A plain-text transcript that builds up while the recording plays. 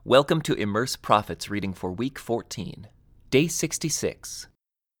Welcome to Immerse Prophets reading for week 14, day 66.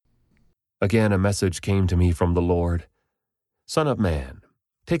 Again a message came to me from the Lord. Son of man,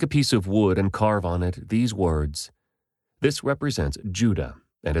 take a piece of wood and carve on it these words. This represents Judah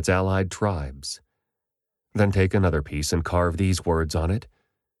and its allied tribes. Then take another piece and carve these words on it.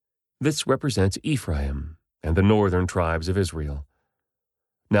 This represents Ephraim and the northern tribes of Israel.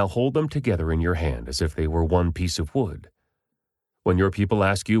 Now hold them together in your hand as if they were one piece of wood. When your people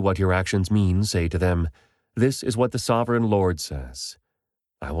ask you what your actions mean, say to them, This is what the sovereign Lord says.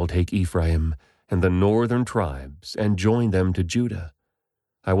 I will take Ephraim and the northern tribes and join them to Judah.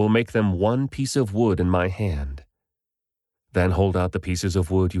 I will make them one piece of wood in my hand. Then hold out the pieces of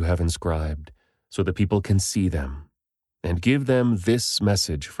wood you have inscribed, so the people can see them, and give them this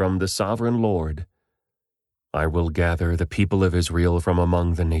message from the sovereign Lord. I will gather the people of Israel from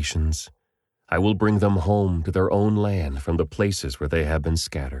among the nations. I will bring them home to their own land from the places where they have been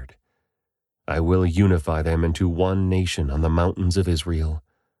scattered. I will unify them into one nation on the mountains of Israel.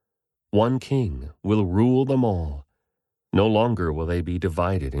 One king will rule them all. No longer will they be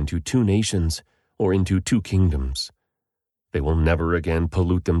divided into two nations or into two kingdoms. They will never again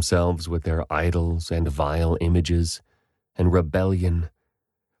pollute themselves with their idols and vile images and rebellion,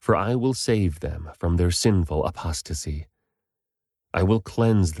 for I will save them from their sinful apostasy. I will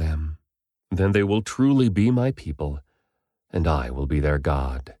cleanse them. Then they will truly be my people, and I will be their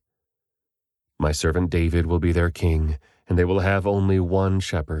God. My servant David will be their king, and they will have only one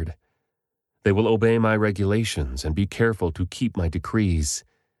shepherd. They will obey my regulations and be careful to keep my decrees.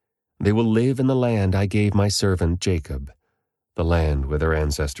 They will live in the land I gave my servant Jacob, the land where their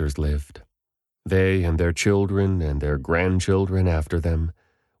ancestors lived. They and their children and their grandchildren after them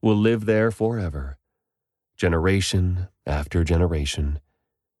will live there forever, generation after generation.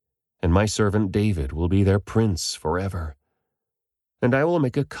 And my servant David will be their prince forever. And I will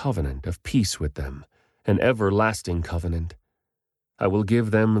make a covenant of peace with them, an everlasting covenant. I will give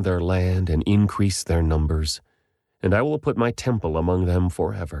them their land and increase their numbers, and I will put my temple among them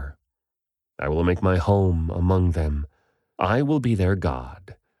forever. I will make my home among them. I will be their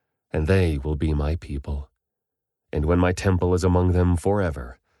God, and they will be my people. And when my temple is among them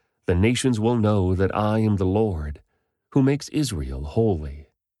forever, the nations will know that I am the Lord, who makes Israel holy.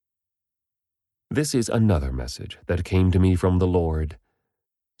 This is another message that came to me from the Lord.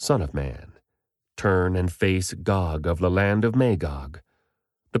 Son of man, turn and face Gog of the land of Magog,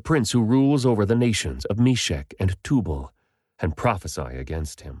 the prince who rules over the nations of Meshech and Tubal, and prophesy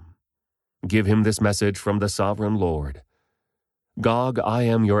against him. Give him this message from the sovereign Lord. Gog, I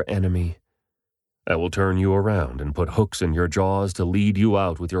am your enemy. I will turn you around and put hooks in your jaws to lead you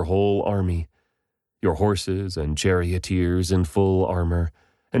out with your whole army, your horses and charioteers in full armor,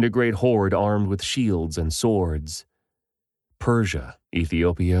 and a great horde armed with shields and swords. Persia,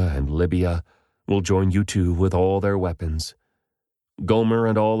 Ethiopia, and Libya will join you too with all their weapons. Gomer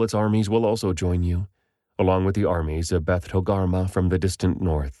and all its armies will also join you, along with the armies of Beth Togarmah from the distant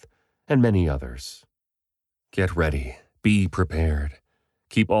north, and many others. Get ready, be prepared,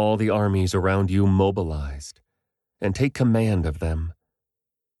 keep all the armies around you mobilized, and take command of them.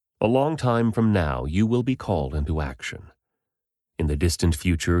 A long time from now you will be called into action. In the distant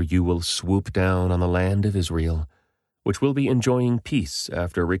future you will swoop down on the land of Israel, which will be enjoying peace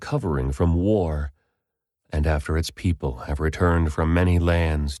after recovering from war, and after its people have returned from many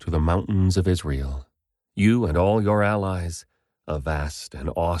lands to the mountains of Israel. You and all your allies, a vast and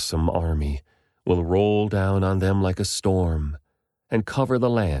awesome army, will roll down on them like a storm and cover the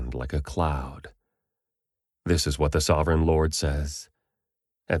land like a cloud. This is what the sovereign Lord says.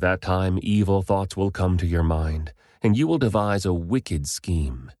 At that time evil thoughts will come to your mind, and you will devise a wicked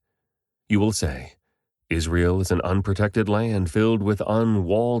scheme. You will say, Israel is an unprotected land filled with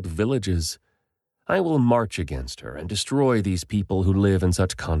unwalled villages. I will march against her and destroy these people who live in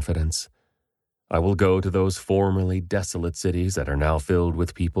such confidence. I will go to those formerly desolate cities that are now filled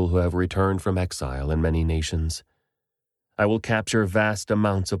with people who have returned from exile in many nations. I will capture vast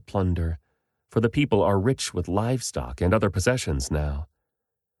amounts of plunder, for the people are rich with livestock and other possessions now.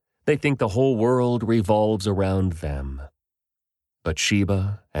 They think the whole world revolves around them. But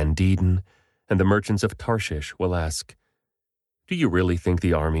Sheba and Dedan and the merchants of Tarshish will ask, Do you really think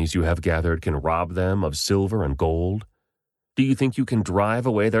the armies you have gathered can rob them of silver and gold? Do you think you can drive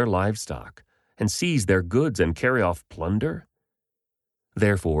away their livestock and seize their goods and carry off plunder?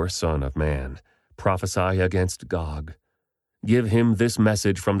 Therefore, son of man, prophesy against Gog. Give him this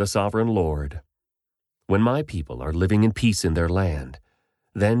message from the sovereign Lord. When my people are living in peace in their land,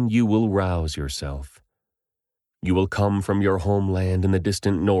 then you will rouse yourself. You will come from your homeland in the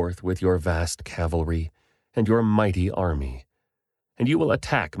distant north with your vast cavalry and your mighty army, and you will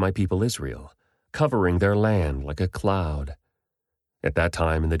attack my people Israel, covering their land like a cloud. At that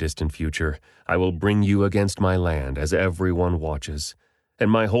time in the distant future, I will bring you against my land as everyone watches, and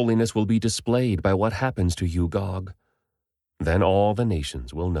my holiness will be displayed by what happens to you, Gog. Then all the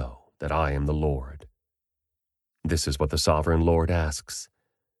nations will know that I am the Lord. This is what the sovereign Lord asks.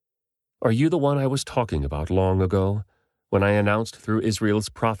 Are you the one I was talking about long ago, when I announced through Israel's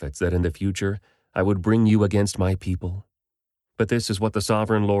prophets that in the future I would bring you against my people? But this is what the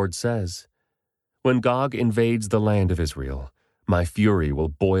sovereign Lord says. When Gog invades the land of Israel, my fury will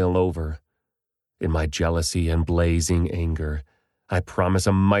boil over. In my jealousy and blazing anger, I promise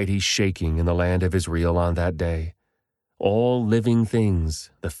a mighty shaking in the land of Israel on that day. All living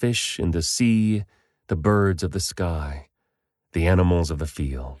things, the fish in the sea, the birds of the sky, the animals of the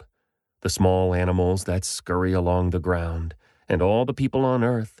field, the small animals that scurry along the ground, and all the people on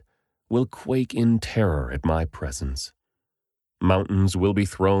earth will quake in terror at my presence. Mountains will be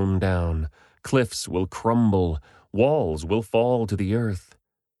thrown down, cliffs will crumble, walls will fall to the earth.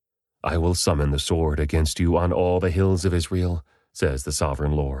 I will summon the sword against you on all the hills of Israel, says the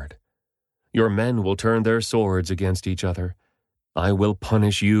sovereign Lord. Your men will turn their swords against each other. I will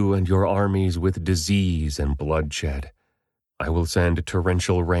punish you and your armies with disease and bloodshed. I will send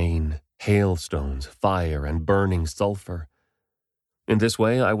torrential rain, hailstones, fire, and burning sulfur. In this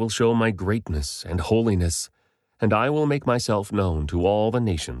way I will show my greatness and holiness, and I will make myself known to all the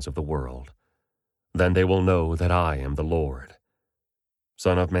nations of the world. Then they will know that I am the Lord.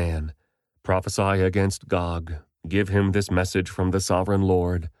 Son of man, prophesy against Gog. Give him this message from the sovereign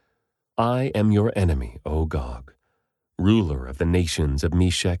Lord. I am your enemy, O Gog, ruler of the nations of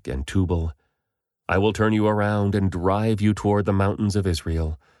Meshech and Tubal. I will turn you around and drive you toward the mountains of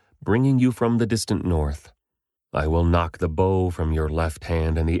Israel, bringing you from the distant north. I will knock the bow from your left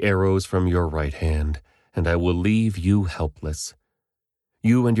hand and the arrows from your right hand, and I will leave you helpless.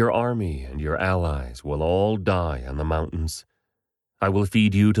 You and your army and your allies will all die on the mountains. I will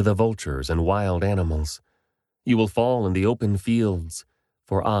feed you to the vultures and wild animals. You will fall in the open fields,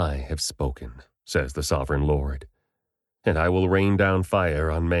 for I have spoken, says the sovereign Lord. And I will rain down fire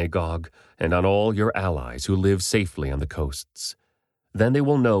on Magog and on all your allies who live safely on the coasts. Then they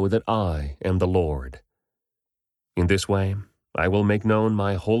will know that I am the Lord. In this way, I will make known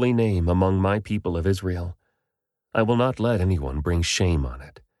my holy name among my people of Israel. I will not let anyone bring shame on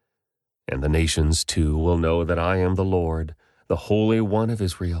it. And the nations, too, will know that I am the Lord, the Holy One of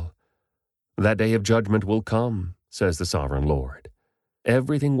Israel. That day of judgment will come, says the sovereign Lord.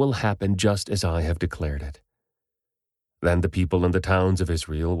 Everything will happen just as I have declared it. Then the people in the towns of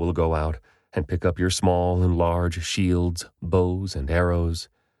Israel will go out and pick up your small and large shields, bows and arrows,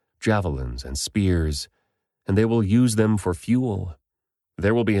 javelins and spears, and they will use them for fuel.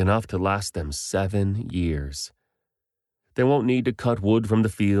 There will be enough to last them 7 years. They won't need to cut wood from the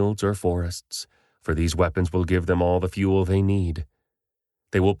fields or forests, for these weapons will give them all the fuel they need.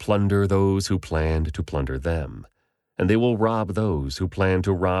 They will plunder those who planned to plunder them, and they will rob those who plan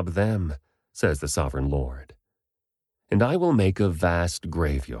to rob them, says the sovereign Lord. And I will make a vast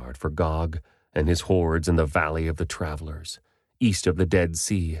graveyard for Gog and his hordes in the valley of the travelers, east of the Dead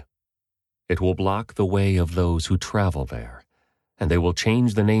Sea. It will block the way of those who travel there, and they will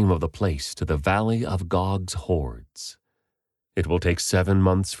change the name of the place to the Valley of Gog's Hordes. It will take 7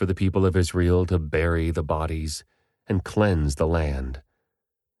 months for the people of Israel to bury the bodies and cleanse the land.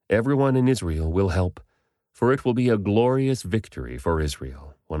 Everyone in Israel will help, for it will be a glorious victory for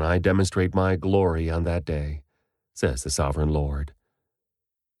Israel when I demonstrate my glory on that day, says the sovereign Lord.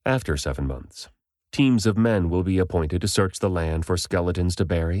 After 7 months, teams of men will be appointed to search the land for skeletons to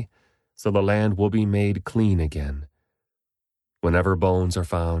bury, so the land will be made clean again. Whenever bones are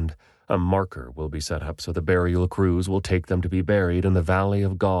found, a marker will be set up so the burial crews will take them to be buried in the Valley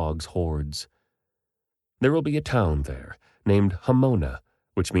of Gog's Hordes. There will be a town there named Hamona,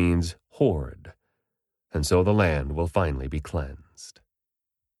 which means horde, and so the land will finally be cleansed.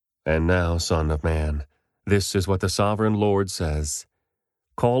 And now, son of man, this is what the sovereign Lord says.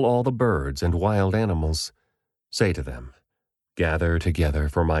 Call all the birds and wild animals. Say to them, gather together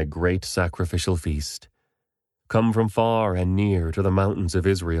for my great sacrificial feast. Come from far and near to the mountains of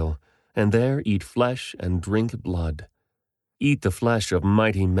Israel, and there eat flesh and drink blood. Eat the flesh of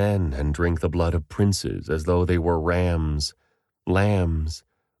mighty men and drink the blood of princes as though they were rams, lambs,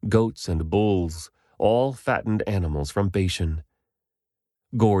 goats and bulls, all fattened animals from Bashan.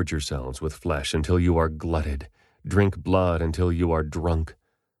 Gorge yourselves with flesh until you are glutted. Drink blood until you are drunk.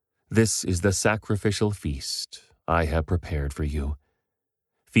 This is the sacrificial feast I have prepared for you.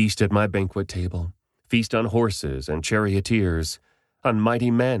 Feast at my banquet table. Feast on horses and charioteers, on mighty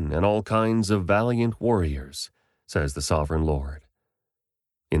men and all kinds of valiant warriors, says the sovereign Lord.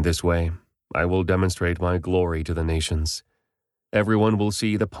 In this way, I will demonstrate my glory to the nations. Everyone will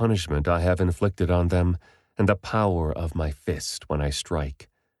see the punishment I have inflicted on them and the power of my fist when I strike.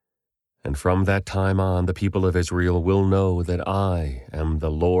 And from that time on, the people of Israel will know that I am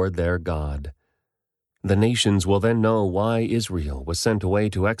the Lord their God. The nations will then know why Israel was sent away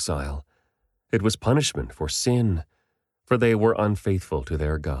to exile. It was punishment for sin, for they were unfaithful to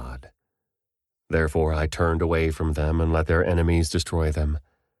their God. Therefore I turned away from them and let their enemies destroy them.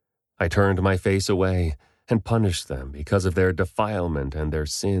 I turned my face away and punished them because of their defilement and their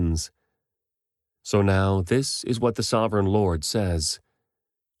sins. So now this is what the sovereign Lord says: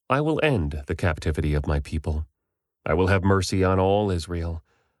 I will end the captivity of my people. I will have mercy on all Israel,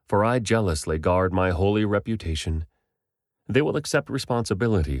 for I jealously guard my holy reputation. They will accept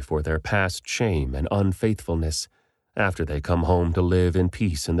responsibility for their past shame and unfaithfulness after they come home to live in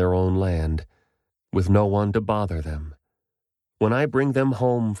peace in their own land, with no one to bother them. When I bring them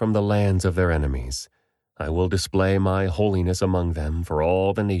home from the lands of their enemies, I will display my holiness among them for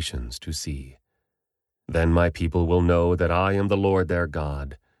all the nations to see. Then my people will know that I am the Lord their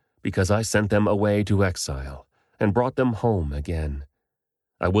God, because I sent them away to exile and brought them home again.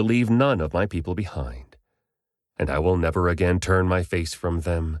 I will leave none of my people behind, and I will never again turn my face from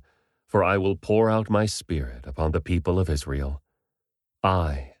them, for I will pour out my Spirit upon the people of Israel.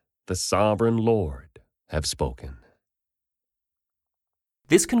 I, the sovereign Lord, have spoken.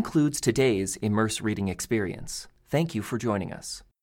 This concludes today's Immerse Reading Experience. Thank you for joining us.